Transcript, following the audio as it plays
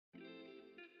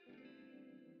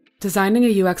Designing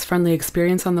a UX-friendly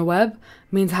experience on the web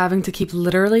means having to keep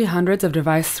literally hundreds of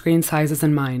device screen sizes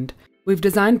in mind. We've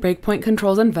designed breakpoint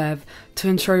controls in Vev to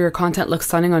ensure your content looks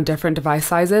stunning on different device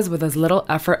sizes with as little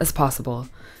effort as possible.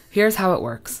 Here's how it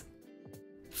works.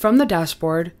 From the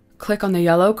dashboard, click on the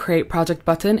yellow Create Project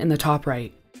button in the top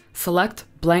right. Select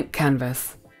Blank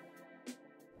Canvas.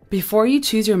 Before you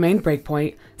choose your main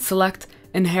breakpoint, select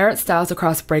Inherit Styles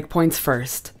across breakpoints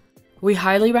first. We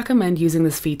highly recommend using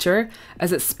this feature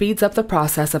as it speeds up the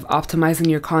process of optimizing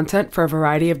your content for a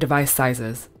variety of device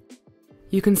sizes.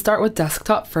 You can start with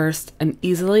desktop first and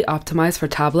easily optimize for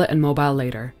tablet and mobile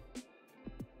later.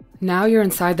 Now you're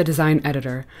inside the design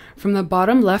editor. From the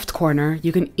bottom left corner,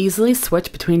 you can easily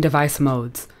switch between device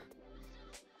modes.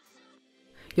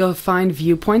 You'll find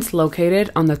viewpoints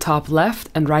located on the top left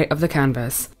and right of the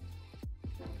canvas.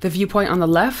 The viewpoint on the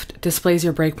left displays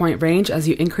your breakpoint range as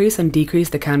you increase and decrease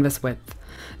the canvas width.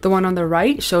 The one on the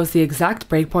right shows the exact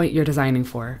breakpoint you're designing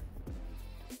for.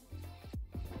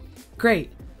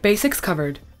 Great, basics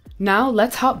covered. Now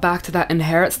let's hop back to that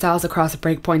Inherit Styles across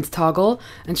breakpoints toggle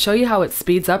and show you how it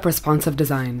speeds up responsive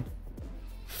design.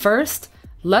 First,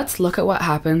 let's look at what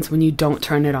happens when you don't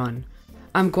turn it on.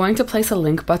 I'm going to place a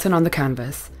link button on the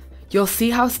canvas. You'll see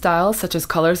how styles such as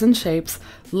colors and shapes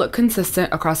look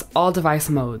consistent across all device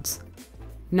modes.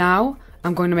 Now,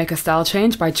 I'm going to make a style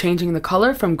change by changing the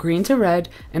color from green to red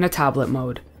in a tablet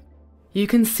mode. You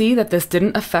can see that this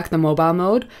didn't affect the mobile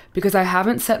mode because I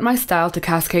haven't set my style to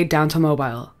cascade down to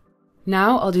mobile.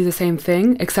 Now I'll do the same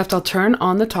thing, except I'll turn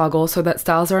on the toggle so that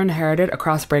styles are inherited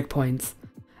across breakpoints.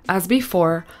 As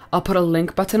before, I'll put a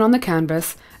link button on the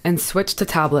canvas and switch to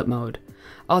tablet mode.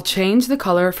 I'll change the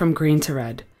color from green to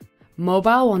red.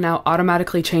 Mobile will now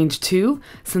automatically change too,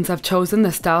 since I've chosen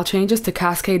the style changes to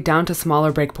cascade down to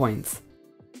smaller breakpoints.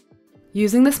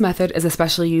 Using this method is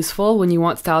especially useful when you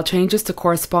want style changes to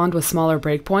correspond with smaller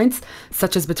breakpoints,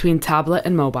 such as between tablet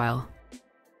and mobile.